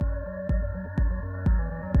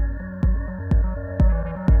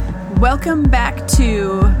Welcome back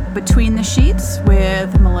to Between the Sheets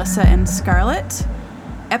with Melissa and Scarlett.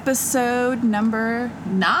 Episode number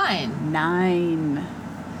 9.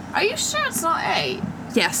 Are you sure it's not 8?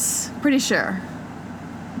 Yes, pretty sure.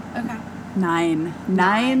 Okay.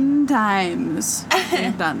 9 times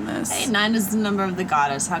we've done this. Hey, 9 is the number of the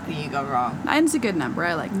goddess. How can you go wrong? 9's a good number.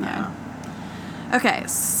 I like 9. Yeah. Okay,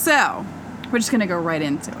 so we're just going to go right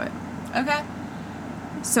into it. Okay.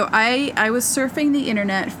 So I was surfing the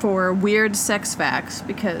internet for weird sex facts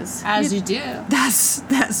because... As you do. That's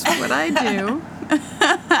what I do.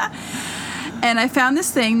 And I found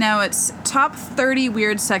this thing. Now it's top 30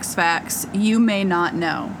 weird sex facts you may not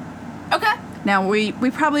know. Okay. Now, we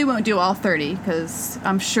probably won't do all 30 because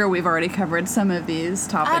I'm sure we've already covered some of these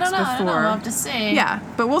topics before. I don't know. We'll have to see. Yeah,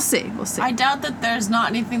 but we'll see. I doubt that there's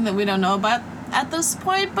not anything that we don't know about at this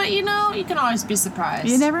point, but you can always be surprised.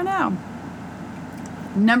 You never know.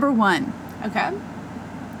 Number 1. Okay.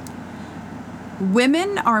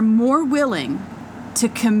 Women are more willing to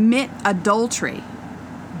commit adultery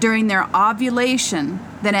during their ovulation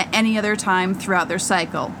than at any other time throughout their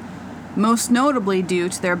cycle, most notably due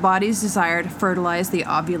to their body's desire to fertilize the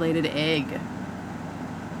ovulated egg.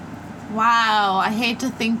 Wow, I hate to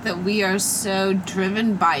think that we are so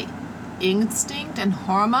driven by instinct and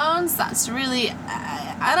hormones. That's really,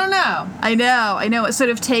 I don't know. I know. It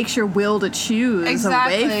sort of takes your will to choose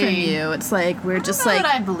away from you. It's like we're just like...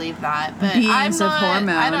 I believe that, but beings of hormone.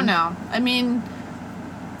 I don't know. I mean,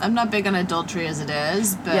 I'm not big on adultery as it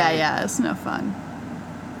is, but... Yeah, it's no fun.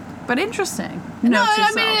 But interesting. No,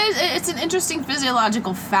 I mean, it's an interesting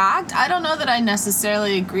physiological fact. I don't know that I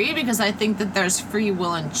necessarily agree because I think that there's free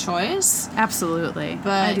will and choice. Absolutely.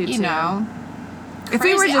 But, I do too. If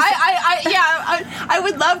we were just... I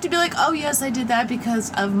would love to be like, oh, yes, I did that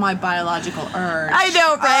because of my biological urge. I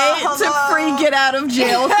know, right? It's a free get out of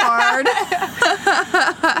jail card.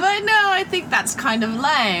 But no, I think that's kind of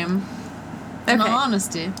lame. In all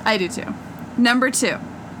honesty. I do too. Number 2.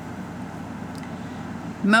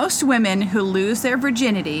 Most women who lose their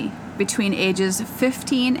virginity between ages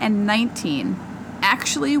 15 and 19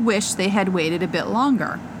 actually wish they had waited a bit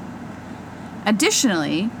longer.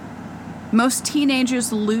 Additionally, most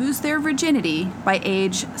teenagers lose their virginity by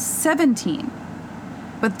age 17,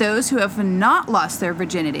 but those who have not lost their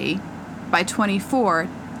virginity by 24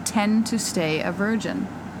 tend to stay a virgin.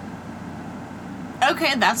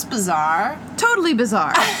 Okay, that's bizarre. Totally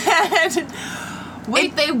bizarre.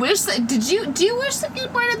 Wait, they wish that... Do you wish that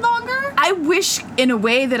you'd waited longer? I wish, in a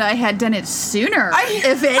way, that I had done it sooner,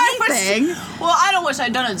 if anything. I don't wish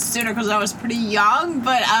I'd done it sooner because I was pretty young,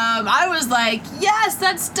 but I was like, yes,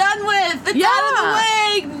 that's done with. It's out of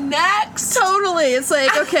the way. Next. Totally. It's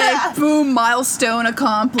like, okay, boom, milestone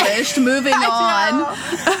accomplished. Moving on.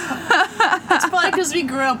 It's probably because we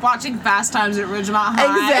grew up watching Fast Times at Ridgemont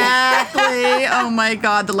High. Exactly. Oh, my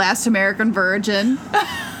God. The Last American Virgin.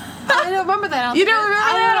 I don't remember that. You don't remember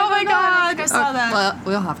that? Oh my God. I think I saw that. Well,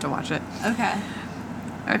 we'll have to watch it.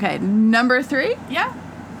 Okay, number 3? Yeah.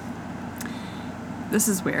 This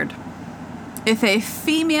is weird. If a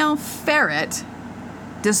female ferret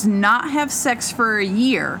does not have sex for a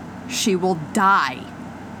year, she will die.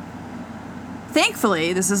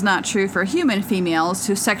 Thankfully, this is not true for human females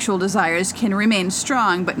whose sexual desires can remain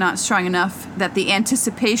strong, but not strong enough that the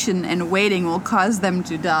anticipation and waiting will cause them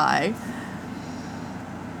to die.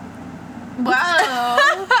 Whoa.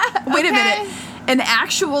 Wait a minute. An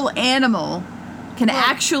actual animal can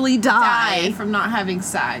actually die from not having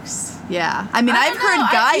sex. Yeah. I mean, I've heard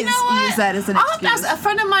guys use that as an excuse. A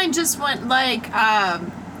friend of mine just went,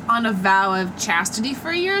 on a vow of chastity for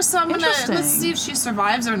a year, so I'm going to... Let's see if she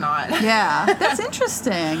survives or not. Yeah. That's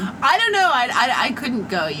interesting. I don't know. I couldn't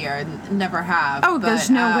go a year. Never have. Oh, there's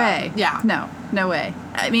no way. Yeah. No way.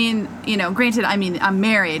 I mean, granted, I'm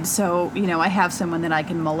married, so, I have someone that I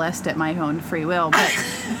can molest at my own free will, but,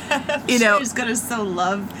 She's going to still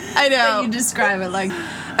love that you describe it like...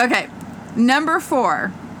 Okay. Number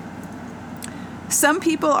 4. Some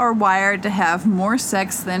people are wired to have more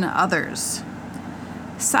sex than others.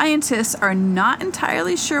 Scientists are not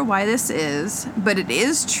entirely sure why this is, but it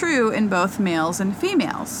is true in both males and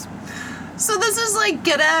females. So this is like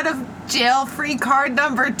get out of jail free card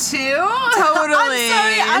number 2? Totally. I'm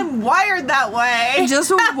sorry, I'm wired that way.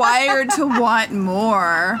 Just wired to want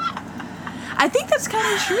more. I think that's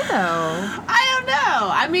kind of true, though. I don't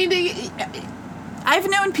know. I mean... I've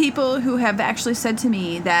known people who have actually said to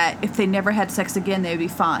me that if they never had sex again, they would be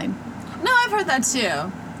fine. No, I've heard that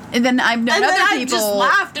too. And then I've known other people... I've just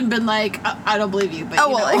laughed and been like, I don't believe you, but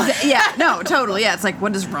yeah, no, totally. Yeah, it's like,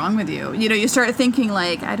 what is wrong with you? You start thinking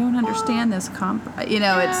like, I don't understand this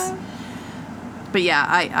it's... But yeah,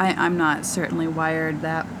 I'm not certainly wired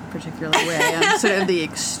that particular way. I'm sort of the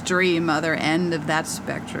extreme other end of that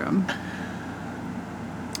spectrum.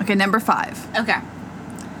 Okay, number 5. Okay.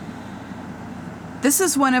 This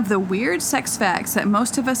is one of the weird sex facts that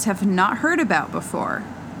most of us have not heard about before.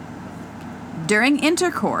 During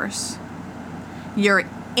intercourse, your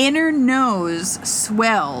inner nose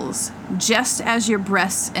swells just as your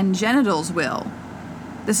breasts and genitals will.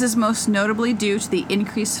 This is most notably due to the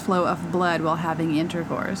increased flow of blood while having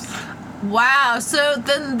intercourse. Wow. So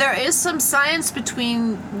then there is some science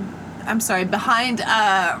behind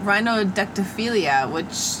rhinodectophilia,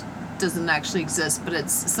 which doesn't actually exist, but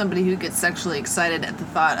it's somebody who gets sexually excited at the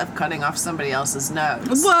thought of cutting off somebody else's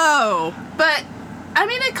nose. Whoa! But, I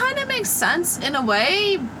mean, it kind of makes sense in a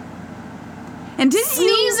way. And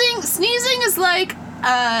Sneezing is like,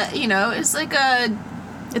 it's like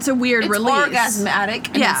it's a weird release. It's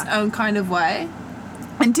orgasmatic in its own kind of way.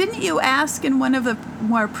 And didn't you ask in one of the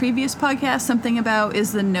more previous podcasts something about,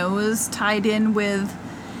 is the nose tied in with,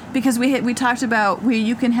 because we talked about where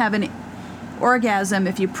you can have an orgasm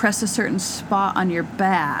if you press a certain spot on your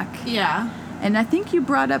back. Yeah. And I think you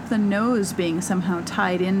brought up the nose being somehow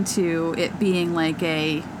tied into it being like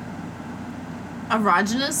a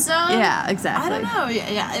erogenous zone? Yeah, exactly. I don't know.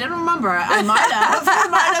 Yeah, I don't remember. I might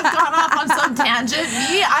have gone off on some tangent.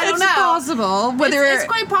 I don't know. It's possible. It's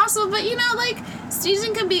quite possible, but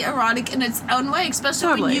sneezing can be erotic in its own way,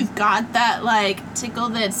 especially when you've got that tickle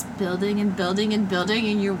that's building and building and building,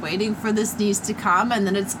 and you're waiting for the sneeze to come, and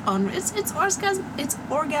then it's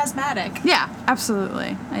orgasmatic. Yeah,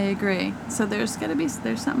 absolutely. I agree. So there's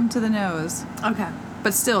something to the nose. Okay.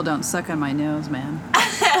 But still, don't suck on my nose, man.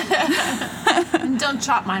 And don't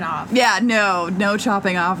chop mine off. Yeah, no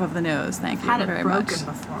chopping off of the nose. Thank you very much. Had it broken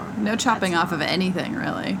before. No chopping off of anything,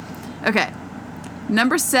 really. Okay,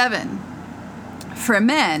 number 7. For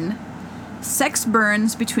men, sex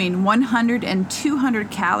burns between 100 and 200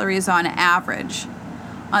 calories on average.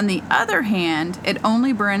 On the other hand, it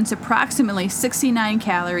only burns approximately 69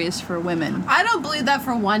 calories for women. I don't believe that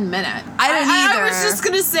for 1 minute. I don't either. I was just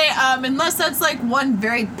going to say, unless that's one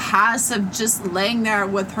very passive, just laying there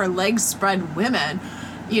with her legs spread women,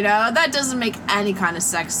 that doesn't make any kind of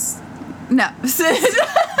sex. No.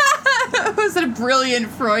 That was a brilliant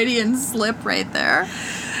Freudian slip right there.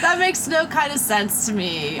 That makes no kind of sense to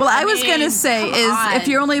me. Well, I was going to say if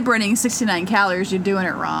you're only burning 69 calories, you're doing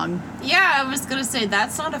it wrong. Yeah, I was going to say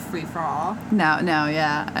that's not a free-for-all. No,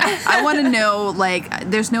 yeah. I want to know,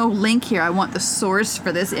 there's no link here. I want the source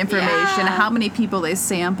for this information, how many people they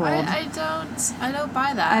sampled. I don't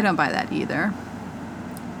buy that. I don't buy that either.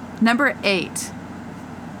 Number 8.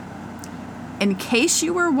 In case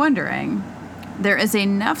you were wondering, there is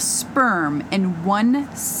enough sperm in one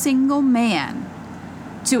single man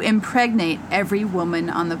to impregnate every woman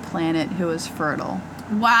on the planet who is fertile.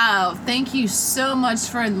 Wow, thank you so much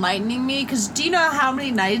for enlightening me, because do you know how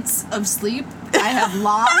many nights of sleep I have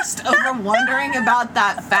lost over wondering about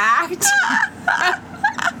that fact?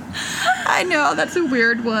 I know, that's a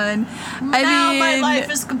weird one. Now my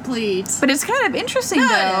life is complete. But it's kind of interesting,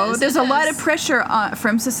 though. There's a lot of pressure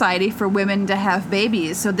from society for women to have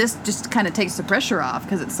babies, so this just kind of takes the pressure off,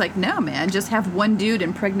 because it's no, man, just have one dude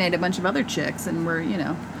impregnate a bunch of other chicks, and we're,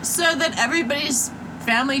 So that everybody's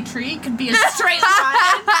family tree could be a straight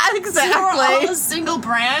line. Exactly. A single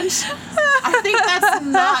branch. I think that's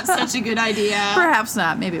not such a good idea. Perhaps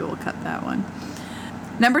not. Maybe we'll cut that one.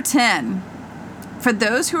 Number 10. For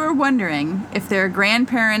those who are wondering if their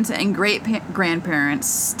grandparents and great-grandparents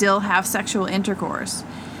still have sexual intercourse,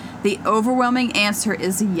 the overwhelming answer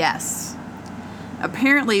is yes.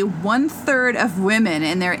 Apparently, 1/3 of women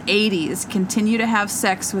in their 80s continue to have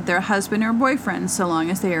sex with their husband or boyfriend so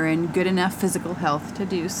long as they are in good enough physical health to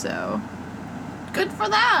do so. Good for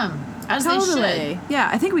them. As they should. Yeah,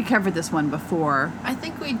 I think we covered this one before. I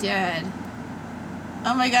think we did.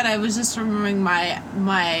 Oh my god, I was just remembering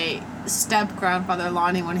my step-grandfather,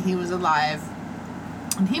 Lonnie, when he was alive.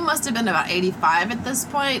 And he must have been about 85 at this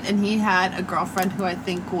point, and he had a girlfriend who I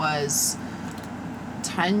think was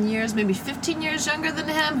 10 years, maybe 15 years younger than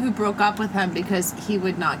him, who broke up with him because he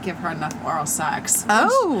would not give her enough oral sex.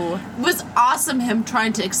 Oh. It was awesome, him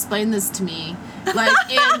trying to explain this to me,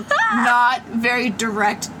 in not very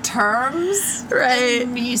direct terms. Right.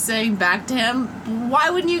 And me saying back to him, why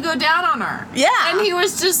wouldn't you go down on her? Yeah. And he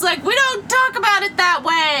was just like, we don't talk about it that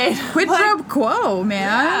way. Quid pro quo,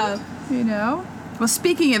 man. Yeah. Well,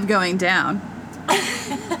 speaking of going down.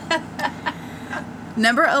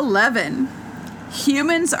 Number 11.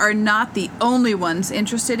 Humans are not the only ones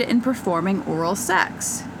interested in performing oral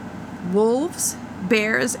sex. Wolves,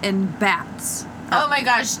 bears, and bats Oh my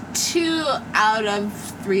gosh, 2 out of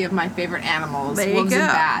 3 of my favorite animals, There you wolves and go.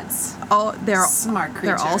 bats. Oh, they're Smart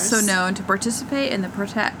creatures. They're also known to participate in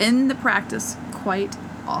the practice quite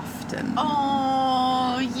often.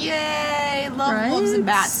 Oh, yay! Love wolves and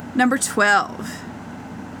bats. Number 12.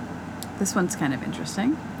 This one's kind of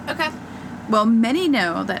interesting. Okay. Well, many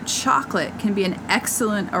know that chocolate can be an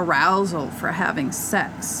excellent arousal for having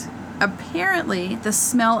sex. Apparently, the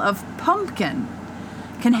smell of pumpkin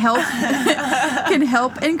can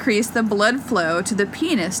help increase the blood flow to the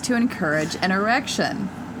penis to encourage an erection.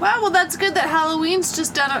 Wow, well that's good that Halloween's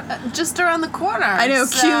just around the corner. I know,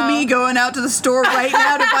 so. cue me going out to the store right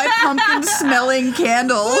now to buy pumpkin-smelling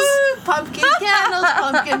candles. Woo, pumpkin candles,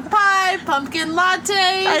 pumpkin pie, pumpkin lattes.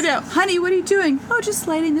 I know. Honey, what are you doing? Oh, just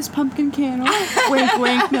lighting this pumpkin candle. Wink,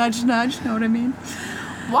 wink, nudge, nudge. Know what I mean?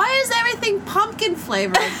 Why is everything pumpkin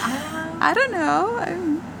flavored? I don't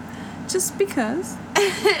know. Just because.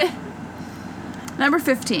 Number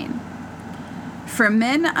 15. For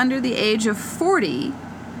men under the age of 40,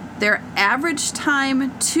 their average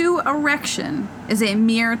time to erection is a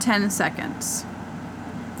mere 10 seconds.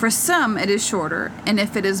 For some, it is shorter, and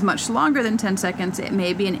if it is much longer than 10 seconds, it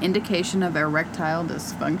may be an indication of erectile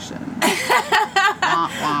dysfunction.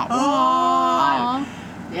 Oh.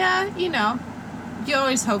 Yeah, you know. You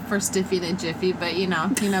always hope for stiffy and a jiffy, but you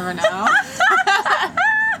know, you never know.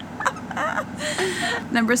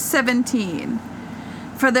 Number 17.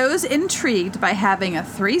 For those intrigued by having a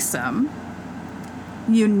threesome,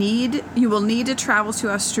 you will need to travel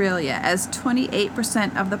to Australia, as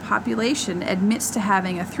 28% of the population admits to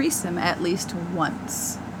having a threesome at least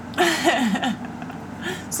once.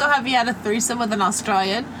 So have you had a threesome with an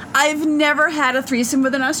Australian? I've never had a threesome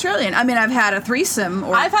with an Australian. I mean, I've had a threesome.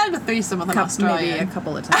 Or I've had a threesome with an Australian. Maybe a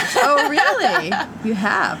couple of times. Oh, really? You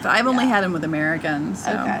have? I've only had them with Americans.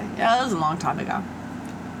 So. Okay. Yeah, that was a long time ago.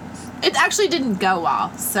 It actually didn't go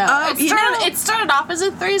well. So it started off as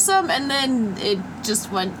a threesome, and then it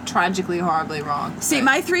just went tragically, horribly wrong. See,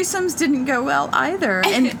 my threesomes didn't go well either.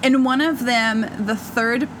 And one of them, the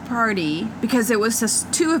third party, because it was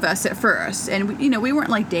just 2 of us at first, and we weren't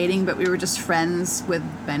like dating, but we were just friends with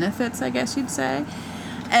benefits, I guess you'd say.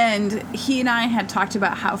 And he and I had talked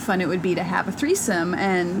about how fun it would be to have a threesome,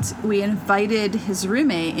 and we invited his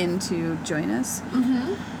roommate in to join us.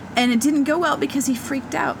 Mm-hmm. And it didn't go well because he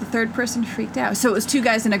freaked out. The third person freaked out. So it was 2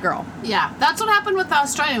 guys and a girl. Yeah, that's what happened with the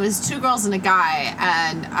Australian. It was 2 girls and a guy,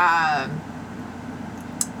 and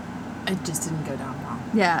it just didn't go down well.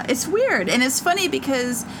 Yeah, it's weird. And it's funny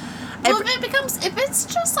because... if it's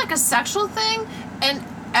just like a sexual thing, and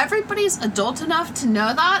everybody's adult enough to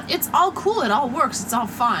know that, it's all cool, it all works, it's all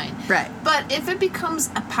fine. Right. But if it becomes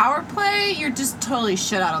a power play, you're just totally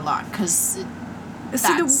shit out of luck, because...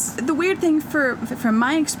 See, the weird thing from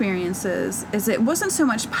my experiences is it wasn't so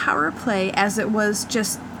much power play as it was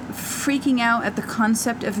just freaking out at the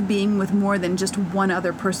concept of being with more than just one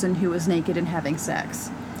other person who was naked and having sex.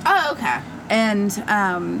 Oh, okay. And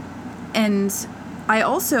I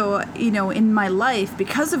also, in my life,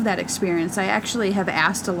 because of that experience, I actually have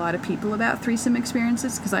asked a lot of people about threesome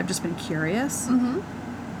experiences because I've just been curious.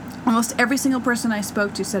 Mm-hmm. Almost every single person I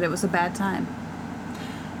spoke to said it was a bad time.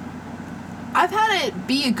 I've had it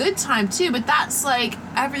be a good time too, but that's like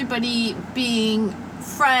everybody being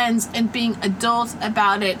friends and being adult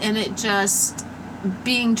about it, and it just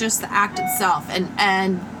being just the act itself,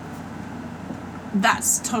 and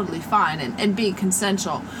that's totally fine, and being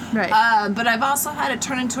consensual. Right. But I've also had it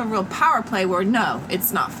turn into a real power play where no,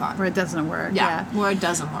 it's not fun. Where it doesn't work. Yeah. Where it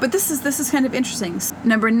doesn't work. But this is kind of interesting.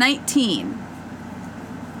 Number 19.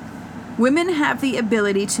 Women have the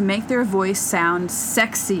ability to make their voice sound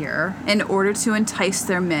sexier in order to entice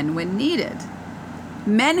their men when needed.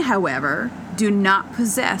 Men, however, do not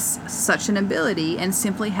possess such an ability and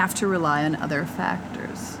simply have to rely on other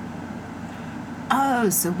factors. Oh,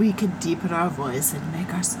 so we could deepen our voice and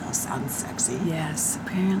make ourselves sound sexy. Yes,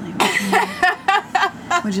 apparently.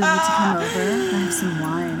 Would you like to come over? I have some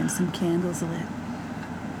wine and some candles lit.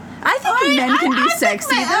 I think men can be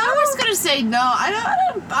sexy, though. I was gonna say no.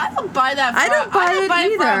 I don't buy that. I don't buy it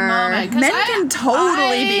either. For a moment, men can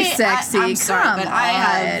totally be sexy. I'm sorry, Come but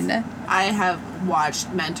on. I have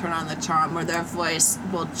watched men turn on the charm where their voice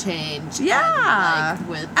will change. Yeah, and,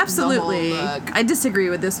 with absolutely. The whole look. I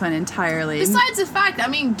disagree with this one entirely. Besides the fact, I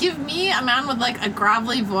mean, give me a man with like a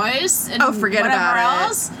gravelly voice and forget whatever about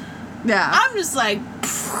else. It. Yeah, I'm just like,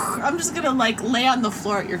 I'm just gonna like lay on the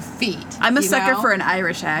floor at your feet. I'm a sucker for an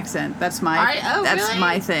Irish accent. That's my really?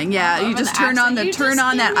 my thing. Yeah, you just turn on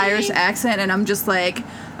that Irish accent, and I'm just like,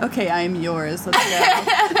 okay, I'm yours. Let's go.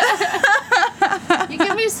 You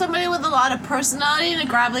give me somebody with a lot of personality and a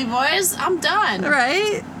gravelly voice, I'm done.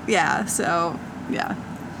 Right? Yeah. So Yeah.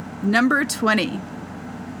 Number 20.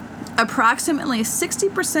 Approximately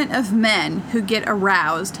 60% of men who get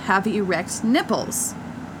aroused have erect nipples.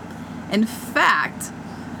 In fact,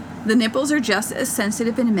 the nipples are just as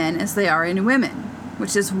sensitive in men as they are in women,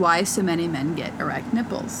 which is why so many men get erect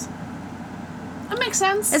nipples. That makes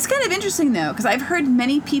sense. It's kind of interesting, though, because I've heard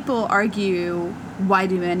many people argue, why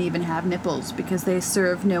do men even have nipples? Because they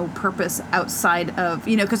serve no purpose outside of,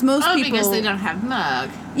 because most people... because they don't have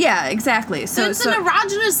milk. Yeah, exactly. So it's an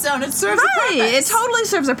erogenous zone. It serves a purpose. It totally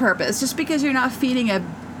serves a purpose. Just because you're not feeding an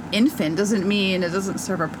infant doesn't mean it doesn't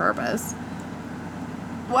serve a purpose.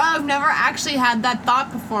 Well, I've never actually had that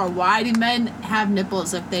thought before. Why do men have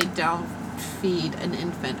nipples if they don't feed an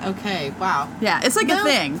infant? Okay, wow. Yeah, it's like a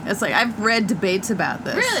thing. It's like, I've read debates about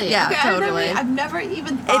this. Really? Yeah, okay, totally. I've never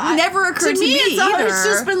even thought. It never occurred to me it's either. always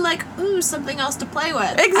just been like, ooh, something else to play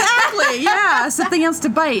with. Exactly, yeah. Something else to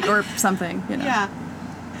bite or something, Yeah.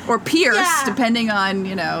 Or pierce, depending on,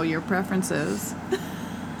 your preferences.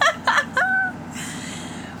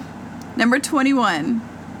 Number 21.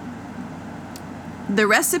 The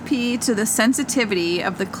recipe to the sensitivity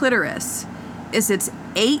of the clitoris is its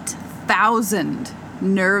 8,000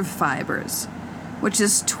 nerve fibers, which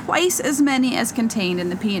is twice as many as contained in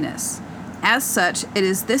the penis. As such, it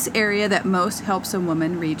is this area that most helps a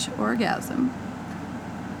woman reach orgasm.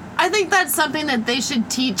 I think that's something that they should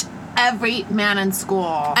teach every man in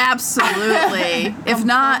school. Absolutely. If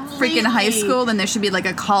not freaking high school, then there should be like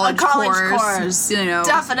a college course.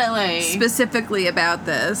 Definitely. Specifically about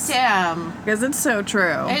this. Damn. Because it's so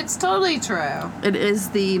true. It's totally true. It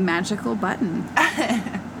is the magical button.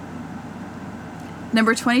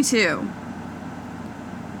 Number 22.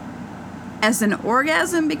 As an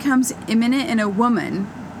orgasm becomes imminent in a woman,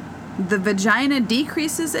 the vagina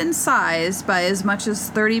decreases in size by as much as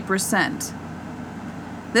 30%.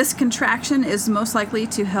 This contraction is most likely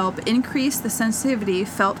to help increase the sensitivity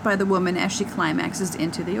felt by the woman as she climaxes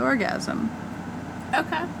into the orgasm.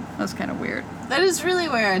 Okay. That's kind of weird. That is really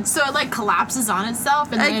weird. So it collapses on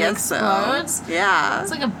itself and then it explodes? So. Yeah.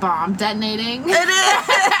 It's like a bomb detonating. It is.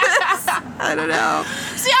 I don't know.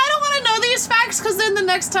 See, I don't want to know these facts because then the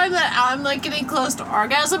next time that I'm getting close to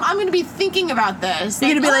orgasm, I'm going to be thinking about this.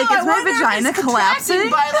 You're going to be like, is my vagina collapsing?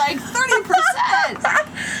 By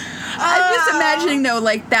 30%. I'm just imagining, though,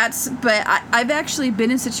 but I've actually been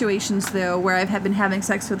in situations, though, where I've been having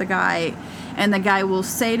sex with a guy, and the guy will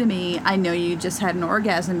say to me, I know you just had an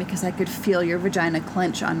orgasm because I could feel your vagina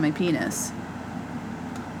clench on my penis.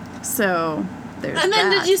 So, there's that. And then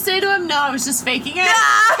did you say to him, no, I was just faking it?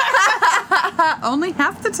 Only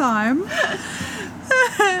half the time.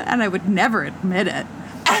 And I would never admit it.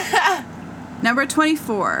 Number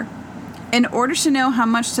 24. In order to know how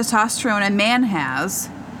much testosterone a man has,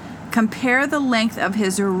 compare the length of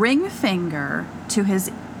his ring finger to his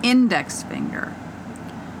index finger.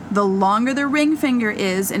 The longer the ring finger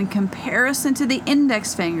is in comparison to the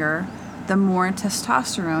index finger, the more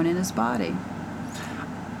testosterone in his body.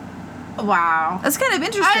 Wow. That's kind of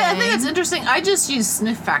interesting. I think that's interesting. I just use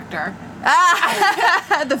sniff factor.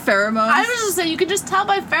 The pheromones. I was just saying, you can just tell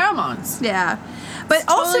by pheromones. Yeah. But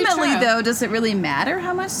totally ultimately, true. Though, does it really matter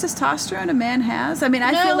how much testosterone a man has? I mean,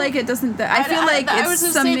 I feel like it doesn't. I feel like I it's was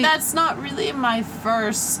just something. saying that's not really my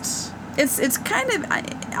first. It's kind of.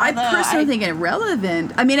 I personally think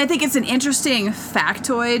irrelevant. I mean, I think it's an interesting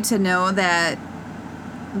factoid to know that.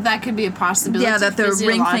 That could be a possibility. Yeah, that the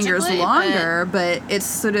ring finger is physiologically, longer, but it's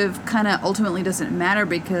sort of kind of ultimately doesn't matter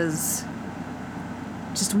because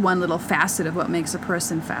just one little facet of what makes a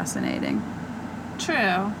person fascinating.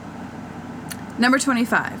 True. Number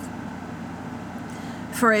 25.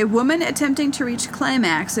 For a woman attempting to reach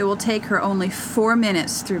climax, it will take her only 4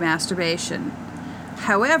 minutes through masturbation.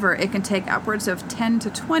 However, it can take upwards of 10 to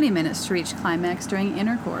 20 minutes to reach climax during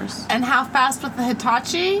intercourse. And how fast with the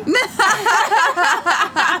Hitachi? 1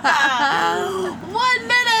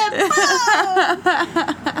 minute!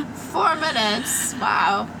 Boom! 4 minutes.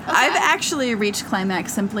 Wow. Okay. I've actually reached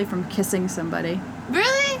climax simply from kissing somebody.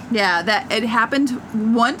 Really? Yeah, that it happened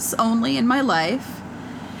once only in my life,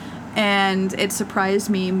 and it surprised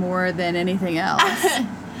me more than anything else.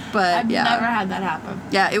 But I've never had that happen.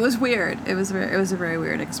 Yeah, it was weird. It was a very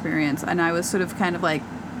weird experience, and I was sort of kind of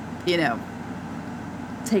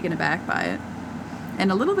taken aback by it,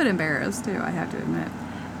 and a little bit embarrassed too. I have to admit.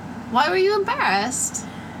 Why were you embarrassed?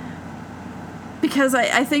 Because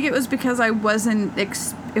I think it was because I wasn't.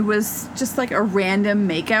 It was just like a random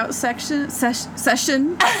makeout section.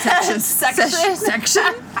 Section.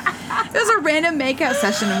 It was a random makeout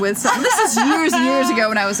session with some. This is years ago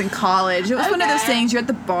when I was in college. It was one of those things. You're at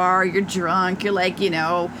the bar. You're drunk. You're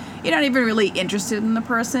you're not even really interested in the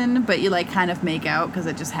person, but you like kind of make out because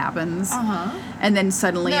it just happens. And then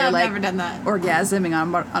suddenly you're I've like never done that. orgasming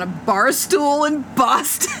on a bar stool in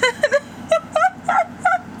Boston.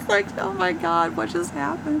 Like, oh my God, what just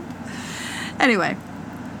happened? Anyway,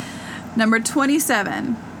 number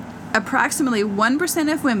 27. Approximately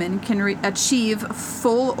 1% of women can achieve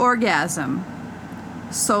full orgasm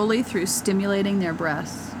solely through stimulating their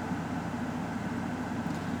breasts.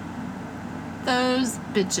 Those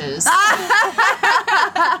bitches.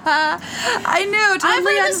 I know, totally I've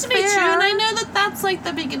heard this to be true, unfair. and I know that that's like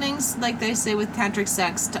the beginnings, like they say with tantric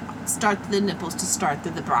sex, to start through the nipples, to start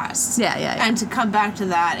through the breasts. Yeah. And to come back to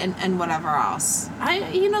that and whatever else.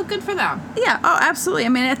 Good for them. Yeah, oh, absolutely. I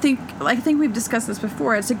mean, I think we've discussed this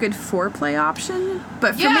before. It's a good foreplay option.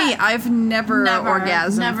 But for me, I've never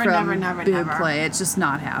orgasmed from boob play. It's just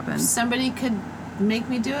not happened. If somebody could make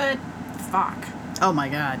me do it, fuck. Oh my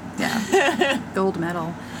God, yeah. Gold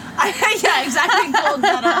medal. Yeah, exactly, gold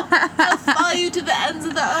medal. I'll follow you to the ends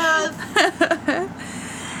of the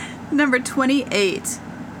earth. Number 28.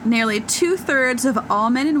 Nearly 2/3 of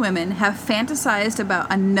all men and women have fantasized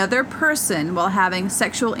about another person while having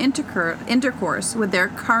sexual intercourse with their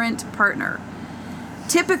current partner.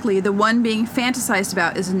 Typically, the one being fantasized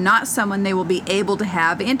about is not someone they will be able to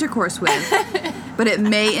have intercourse with, but it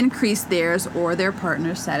may increase theirs or their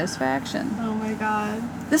partner's satisfaction. Oh my God.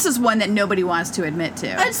 This is one that nobody wants to admit to.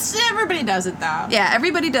 Everybody does it, though. Yeah,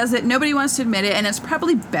 everybody does it. Nobody wants to admit it, and it's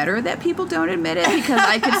probably better that people don't admit it because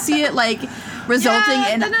I could see it like resulting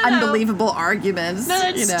in unbelievable arguments. No,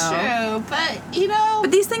 that's true, but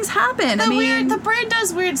But these things happen. The brain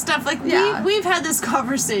does weird stuff. Like we've had this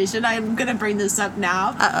conversation. I'm gonna bring this up now.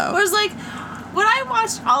 Where it's like, when I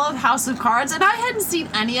watched all of House of Cards, and I hadn't seen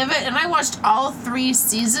any of it, and I watched all 3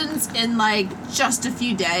 seasons in like just a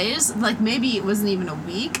few days, like maybe it wasn't even a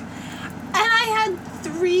week, and I had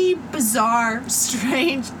 3 bizarre,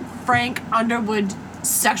 strange Frank Underwood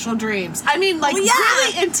sexual dreams. I mean, like,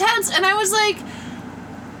 really intense, and I was like,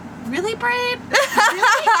 really, Brain?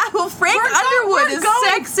 Really? Well, Frank Underwood is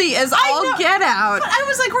sexy as all get out. But I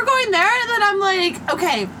was like, we're going there, and then I'm like,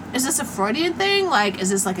 okay, is this a Freudian thing? Like, is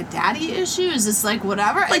this like a daddy issue? Is this like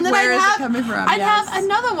whatever? Like, and then where is it coming from? I'd have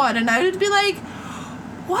another one, and I would be like,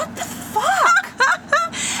 what the fuck?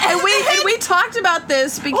 and we talked about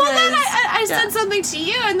this because... Well, then I said something to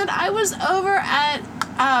you, and then I was over at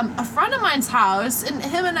a friend of mine's house, and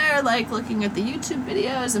him and I are like looking at the YouTube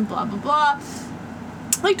videos and blah, blah, blah.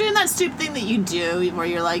 Like doing that stupid thing that you do where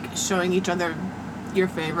you're like showing each other your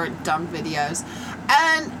favorite dumb videos.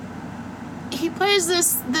 And he plays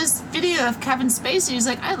this video of Kevin Spacey. He's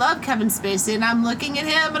like, I love Kevin Spacey. And I'm looking at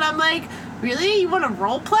him and I'm like, really? You want to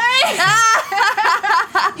role play?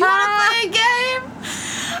 You want to play a game?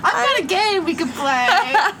 I've got a game we could play.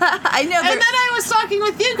 I know. And then I was talking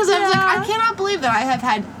with you because I was like, I cannot believe that I have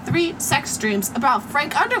had 3 sex dreams about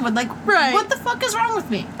Frank Underwood. Like, what the fuck is wrong with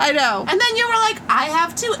me? I know. And then you were like, I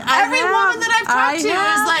have too. Every woman that I've talked to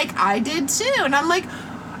is like, I did too. And I'm like,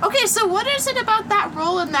 okay, so what is it about that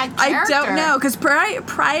role and that character? I don't know, because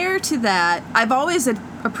prior to that, I've always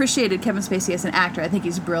appreciated Kevin Spacey as an actor. I think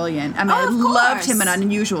he's brilliant. I mean, I loved him in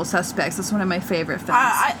Unusual Suspects. That's one of my favorite films.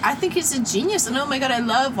 I think he's a genius, and oh my God, I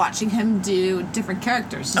love watching him do different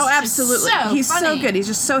characters. Absolutely. He's so good. He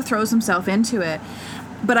just so throws himself into it.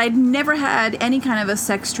 But I'd never had any kind of a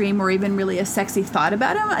sex dream or even really a sexy thought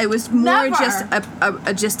about him. It was more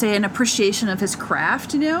just an appreciation of his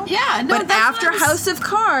craft, you know? Yeah. No, but after House of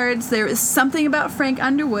Cards, there is something about Frank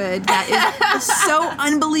Underwood that is so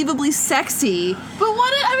unbelievably sexy. But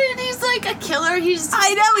he's like a killer. He's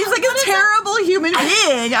like a terrible human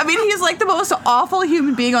being. I mean, he's like the most awful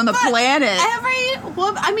human being on the planet.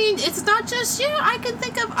 It's not just you. I can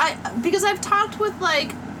think of, because I've talked with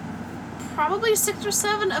like, probably 6 or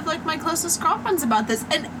 7 of like my closest girlfriends about this,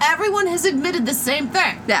 and everyone has admitted the same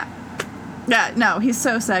thing. No, he's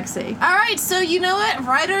so sexy. All right, so you know what,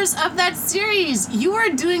 writers of that series, you are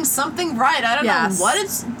doing something right. I don't know what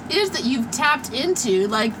it is that you've tapped into,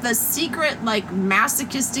 like the secret, like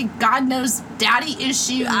masochistic, God knows, daddy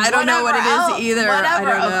issue. I don't know what it is either. Whatever, I don't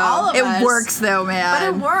know. of all of us. It works though, man.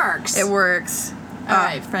 But it works. It works. All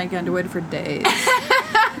right, Frank Underwood for days.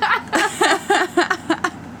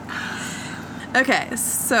 Okay,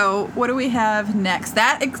 so what do we have next?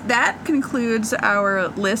 That concludes our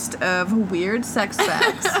list of weird sex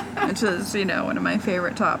facts, which is, one of my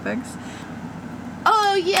favorite topics.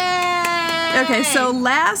 Oh, yay! Okay, so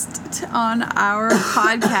last on our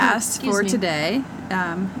podcast for today,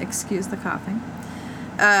 excuse the coughing.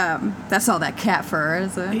 That's all that cat fur,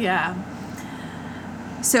 is it? Yeah.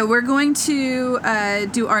 So we're going to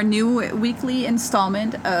do our new weekly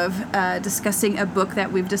installment of discussing a book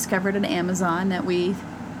that we've discovered on Amazon that we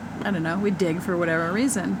dig for whatever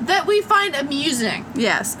reason. That we find amusing.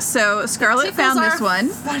 Yes. So Scarlett found this one.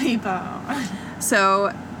 Funny bone.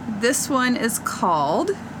 So this one is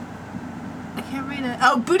called... I can't read it.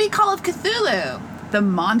 Oh, Booty Call of Cthulhu. The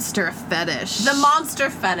Monster Fetish. The Monster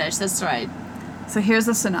Fetish, that's right. So here's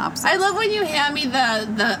the synopsis. I love when you hand me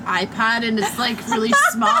the iPad and it's like really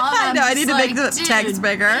small. I know, I need to make the text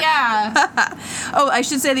bigger. Yeah. Oh, I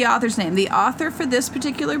should say the author's name. The author for this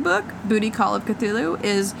particular book, Booty Call of Cthulhu,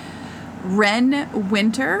 is Wren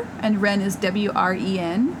Winter, and Wren is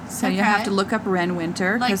W-R-E-N. So you have to look up Wren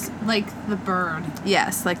Winter. Like the bird.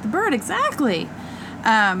 Yes, like the bird, exactly.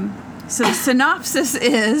 So the synopsis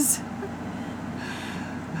is...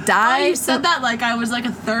 Oh, you said that like I was like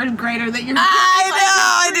a third grader that you're...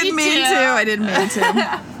 I didn't mean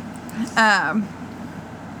to.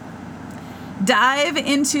 Dive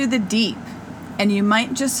into the deep, and you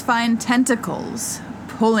might just find tentacles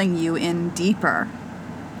pulling you in deeper.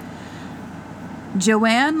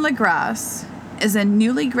 Joanne Legrasse is a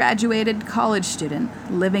newly graduated college student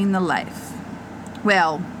living the life.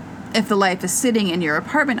 Well, if the life is sitting in your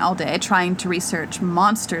apartment all day trying to research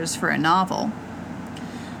monsters for a novel.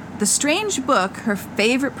 The strange book her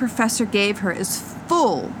favorite professor gave her is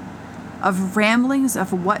full of ramblings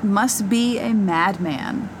of what must be a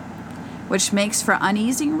madman, which makes for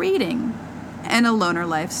uneasy reading and a loner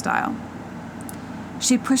lifestyle.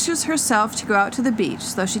 She pushes herself to go out to the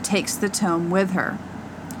beach, though she takes the tome with her.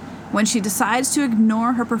 When she decides to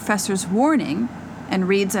ignore her professor's warning and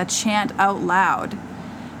reads a chant out loud,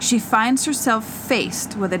 she finds herself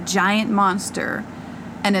faced with a giant monster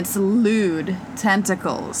and its lewd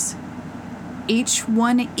tentacles, each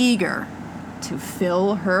one eager to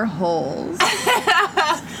fill her holes.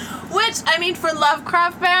 Which, I mean, for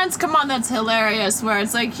Lovecraft fans, come on, that's hilarious, where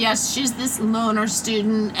it's like, yes, she's this loner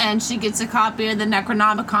student, and she gets a copy of the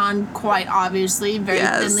Necronomicon, quite obviously, very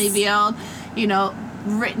thinly veiled,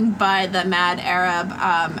 written by the mad Arab,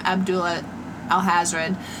 Abdullah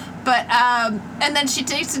al-Hazred. But, and then she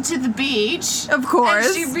takes it to the beach. Of course.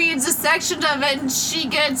 And she reads a section of it, and she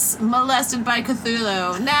gets molested by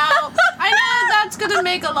Cthulhu. Now, I know that's going to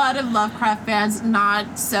make a lot of Lovecraft fans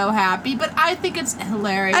not so happy, but I think it's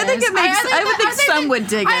hilarious. I think it makes... I would think some would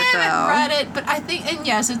dig it, though. I haven't read it, but I think... And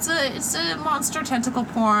yes, it's a monster tentacle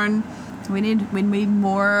porn. We need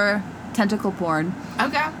more tentacle porn.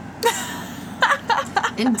 Okay.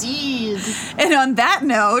 Indeed. And on that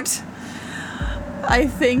note... I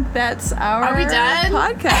think that's our Are we done?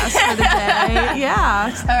 podcast for the day.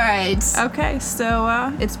 Yeah. All right. Okay,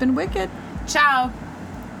 so it's been wicked. Ciao.